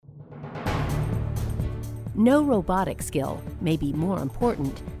No robotic skill may be more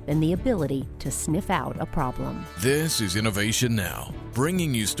important than the ability to sniff out a problem. This is Innovation Now,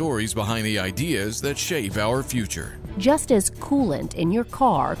 bringing you stories behind the ideas that shape our future. Just as coolant in your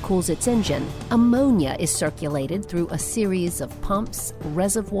car cools its engine, ammonia is circulated through a series of pumps,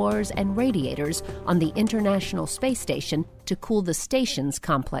 reservoirs, and radiators on the International Space Station to cool the station's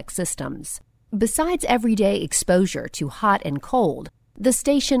complex systems. Besides everyday exposure to hot and cold, the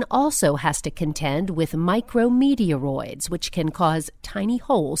station also has to contend with micrometeoroids, which can cause tiny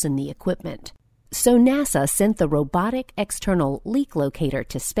holes in the equipment. So NASA sent the robotic external leak locator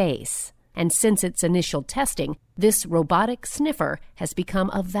to space. And since its initial testing, this robotic sniffer has become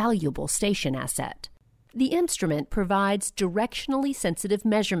a valuable station asset. The instrument provides directionally sensitive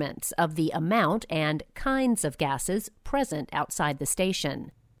measurements of the amount and kinds of gases present outside the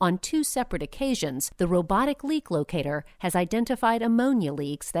station. On 2 separate occasions, the robotic leak locator has identified ammonia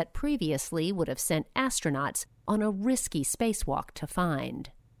leaks that previously would have sent astronauts on a risky spacewalk to find.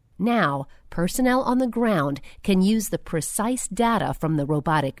 Now, personnel on the ground can use the precise data from the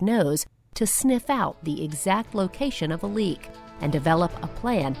robotic nose to sniff out the exact location of a leak and develop a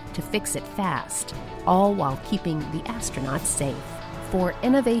plan to fix it fast, all while keeping the astronauts safe. For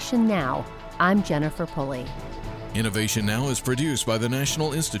Innovation Now, I'm Jennifer Pulley. Innovation Now is produced by the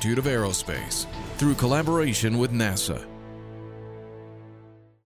National Institute of Aerospace through collaboration with NASA.